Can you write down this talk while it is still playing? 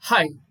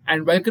Hi,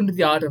 and welcome to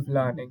the Art of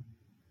Learning.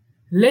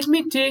 Let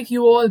me take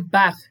you all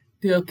back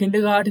to your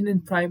kindergarten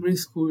and primary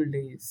school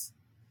days.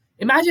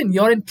 Imagine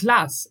you're in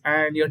class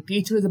and your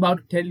teacher is about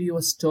to tell you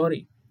a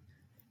story.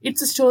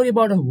 It's a story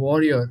about a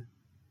warrior.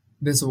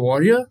 This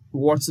warrior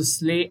wants to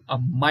slay a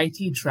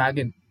mighty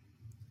dragon.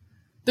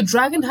 The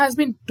dragon has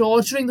been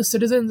torturing the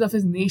citizens of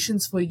his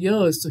nations for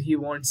years, so he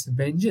wants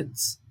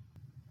vengeance.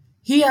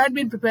 He had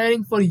been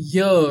preparing for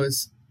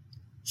years,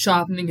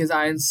 sharpening his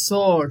iron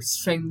sword,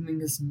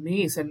 strengthening his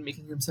mace, and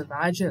making himself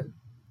agile.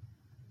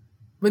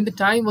 When the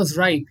time was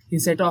ripe, he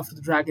set off to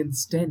the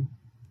dragon's den.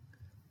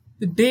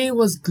 The day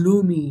was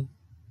gloomy.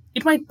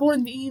 It might pour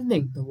in the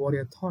evening, the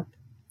warrior thought.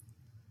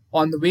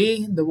 On the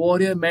way, the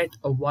warrior met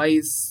a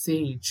wise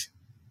sage.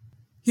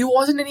 He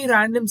wasn't any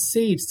random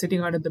sage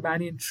sitting under the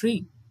banyan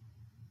tree.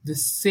 The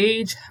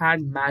sage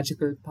had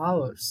magical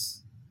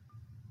powers.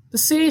 The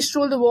sage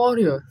told the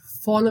warrior,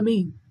 "Follow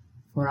me,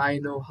 for I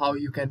know how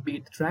you can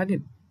beat the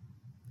dragon."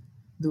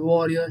 The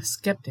warrior,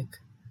 skeptic,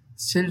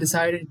 still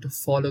decided to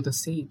follow the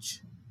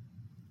sage.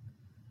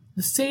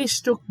 The sage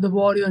took the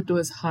warrior to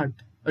his hut,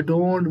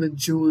 adorned with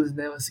jewels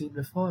never seen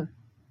before.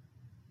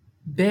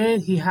 There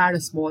he had a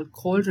small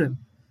cauldron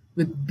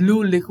with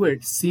blue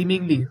liquid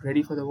seemingly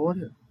ready for the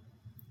warrior.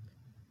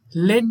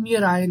 "Lend me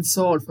your iron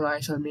sword, for I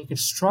shall make it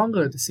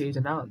stronger," the sage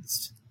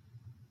announced.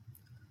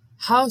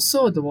 "How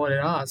so?" the warrior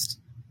asked.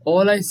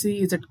 "All I see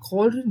is that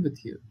cauldron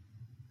with you."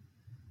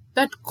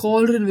 "That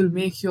cauldron will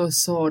make your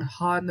sword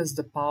harness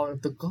the power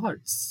of the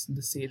gods,"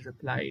 the sage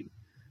replied.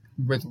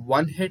 "With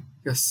one hit,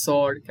 your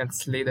sword can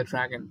slay the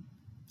dragon.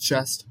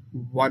 Just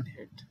one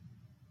hit."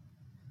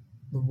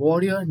 The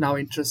warrior, now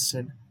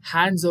interested,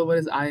 hands over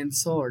his iron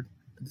sword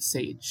to the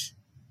sage.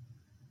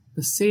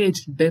 The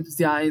sage dips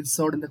the iron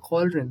sword in the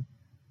cauldron,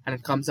 and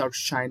it comes out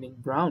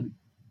shining brown.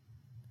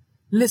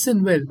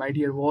 "Listen well, my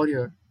dear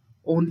warrior.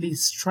 Only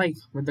strike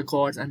when the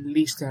gods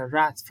unleash their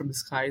wrath from the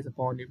skies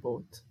upon you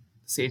both,"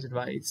 the sage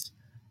advised,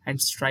 "and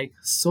strike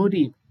so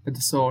deep that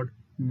the sword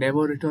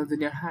never returns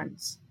in your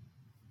hands."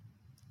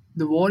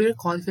 The warrior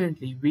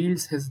confidently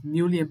wields his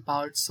newly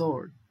empowered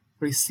sword,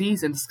 for he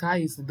sees in the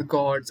skies that the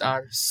gods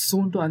are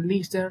soon to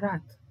unleash their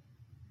wrath.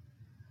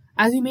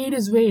 As he made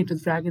his way to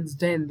the dragon's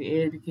den, the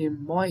air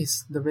became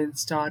moist, the wind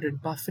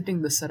started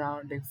buffeting the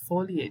surrounding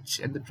foliage,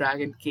 and the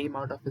dragon came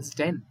out of his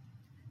den,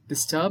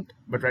 disturbed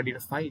but ready to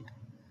fight.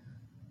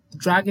 The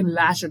dragon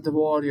lashed at the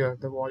warrior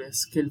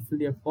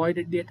skillfully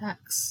avoided the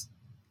attacks.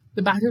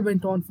 The battle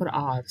went on for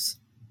hours.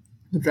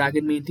 The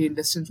dragon maintained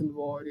distance from the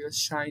warrior's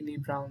shiny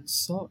brown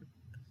sword.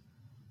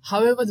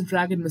 However, the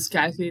dragon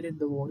miscalculated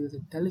the warrior's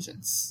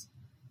intelligence.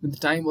 When the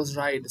time was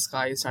right, the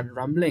sky started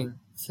rumbling.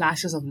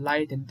 Flashes of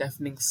light and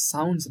deafening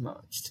sounds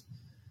emerged.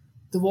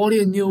 The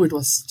warrior knew it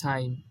was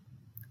time.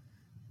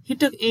 He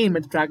took aim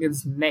at the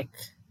dragon's neck.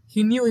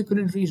 He knew he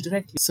couldn't reach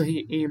directly, so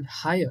he aimed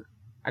higher,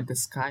 at the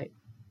sky.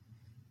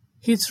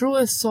 He threw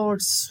his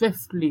sword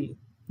swiftly,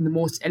 in the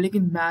most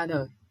elegant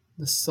manner.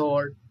 The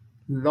sword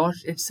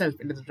lodged itself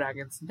into the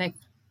dragon's neck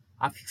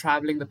after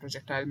traveling the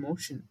projectile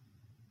motion.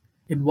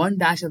 In one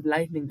dash of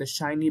lightning, the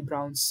shiny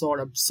brown sword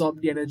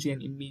absorbed the energy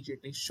and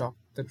immediately shocked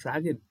the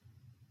dragon.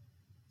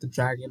 The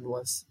dragon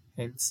was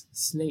hence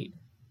slain.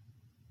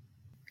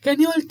 Can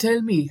you all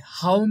tell me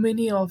how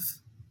many of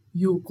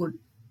you could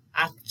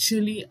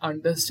actually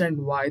understand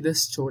why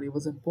this story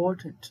was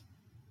important?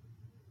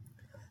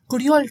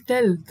 Could you all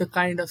tell the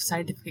kind of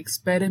scientific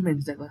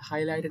experiments that were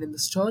highlighted in the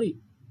story?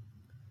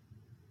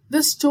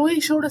 The story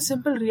showed a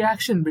simple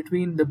reaction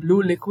between the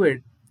blue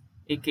liquid,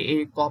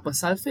 aka copper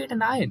sulfate,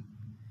 and iron.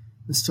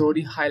 The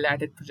story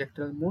highlighted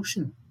projectile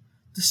motion.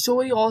 The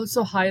story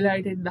also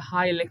highlighted the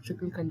high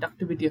electrical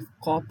conductivity of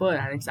copper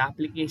and its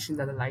applications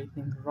as a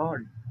lightning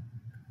rod.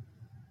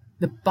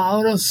 The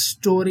power of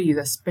stories,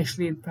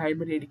 especially in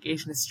primary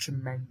education, is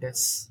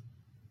tremendous.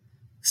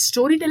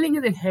 Storytelling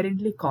is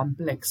inherently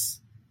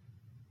complex.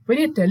 When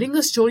you're telling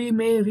a story, you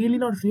may really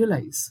not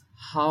realize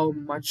how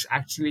much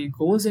actually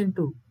goes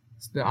into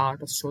the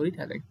art of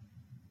storytelling.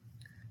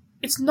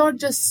 It's not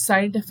just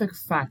scientific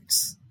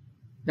facts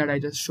that I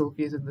just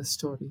showcase in the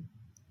story.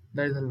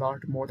 There is a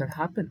lot more that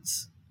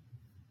happens.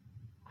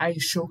 I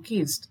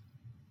showcased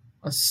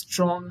a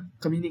strong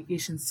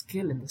communication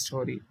skill in the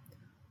story.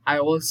 I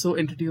also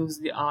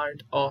introduced the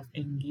art of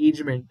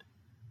engagement.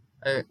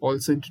 I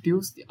also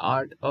introduced the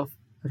art of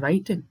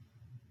writing.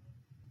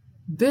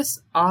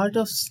 This art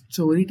of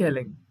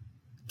storytelling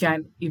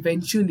can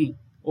eventually,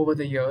 over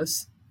the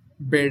years,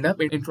 build up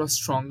into a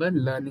stronger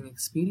learning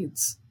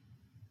experience.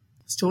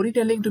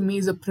 Storytelling to me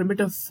is a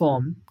primitive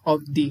form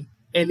of the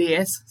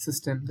LAS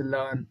system, the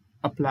learn,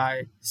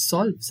 apply,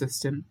 solve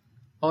system,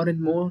 or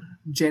in more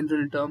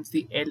general terms,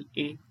 the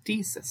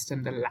LAT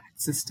system, the LAT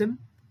system,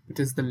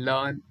 which is the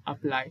learn,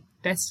 apply,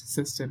 test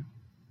system.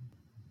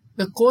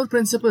 The core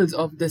principles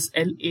of this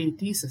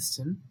LAT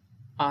system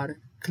are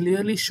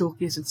clearly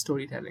showcased in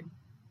storytelling.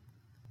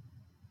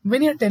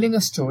 When you're telling a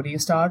story, you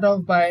start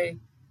off by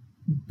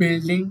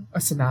building a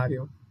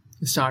scenario.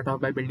 You start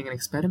off by building an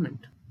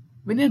experiment.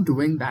 When you're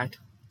doing that,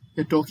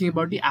 you're talking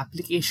about the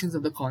applications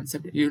of the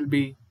concept you'll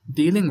be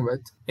dealing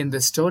with in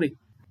this story.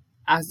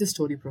 As the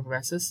story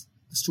progresses,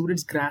 the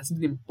students grasp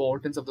the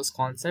importance of this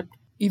concept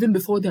even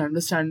before they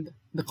understand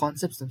the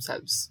concepts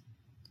themselves.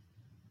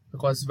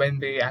 Because when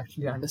they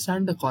actually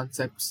understand the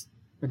concepts,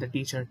 when the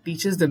teacher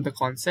teaches them the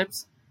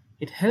concepts,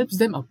 it helps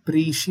them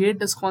appreciate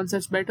those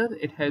concepts better,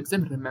 it helps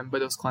them remember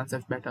those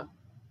concepts better.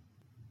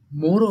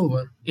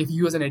 Moreover, if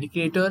you as an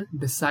educator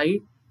decide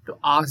to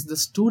ask the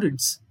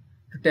students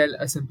to tell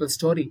a simple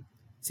story,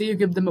 say you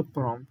give them a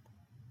prompt.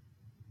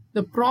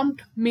 The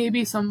prompt may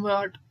be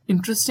somewhat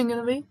interesting in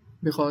a way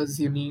because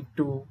you need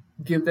to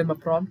give them a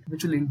prompt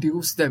which will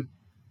induce them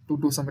to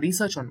do some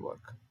research on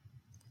work.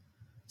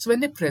 So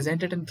when they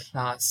present it in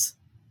class,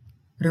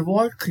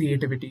 reward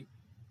creativity,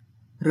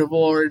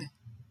 reward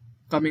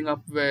coming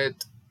up with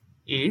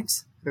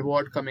aids,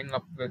 reward coming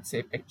up with,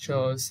 say,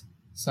 pictures,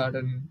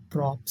 certain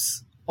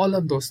props, all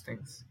of those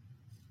things.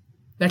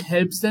 That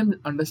helps them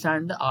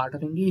understand the art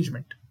of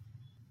engagement.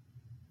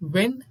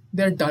 When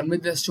they're done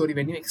with their story,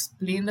 when you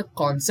explain the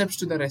concepts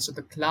to the rest of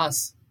the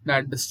class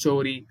that the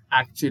story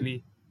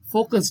actually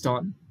focused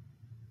on,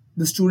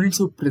 the students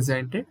who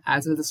presented,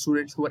 as well as the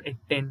students who were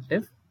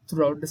attentive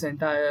throughout this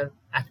entire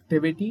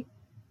activity,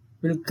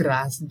 will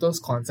grasp those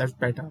concepts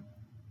better.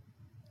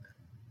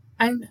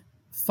 And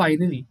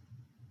finally,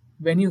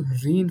 when you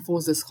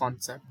reinforce this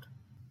concept,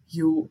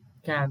 you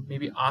can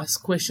maybe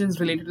ask questions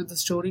related to the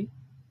story,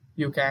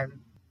 you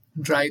can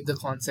drive the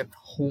concept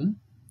home.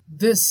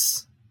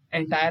 This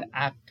entire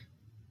act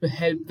will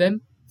help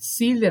them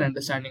seal their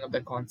understanding of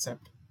the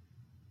concept.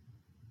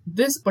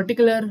 This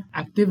particular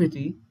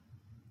activity,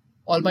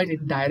 albeit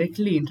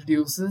indirectly,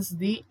 introduces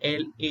the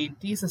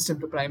LAT system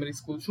to primary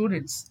school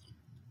students.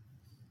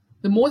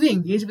 The more they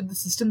engage with the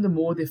system, the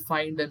more they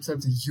find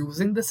themselves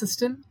using the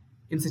system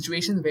in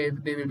situations where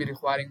they will be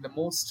requiring the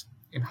most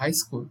in high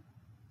school.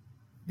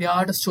 The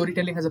art of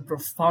storytelling has a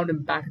profound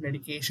impact on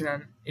education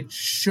and it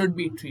should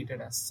be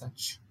treated as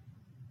such.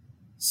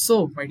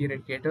 So, my dear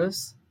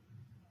educators,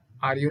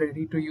 are you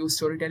ready to use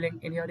storytelling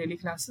in your daily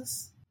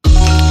classes?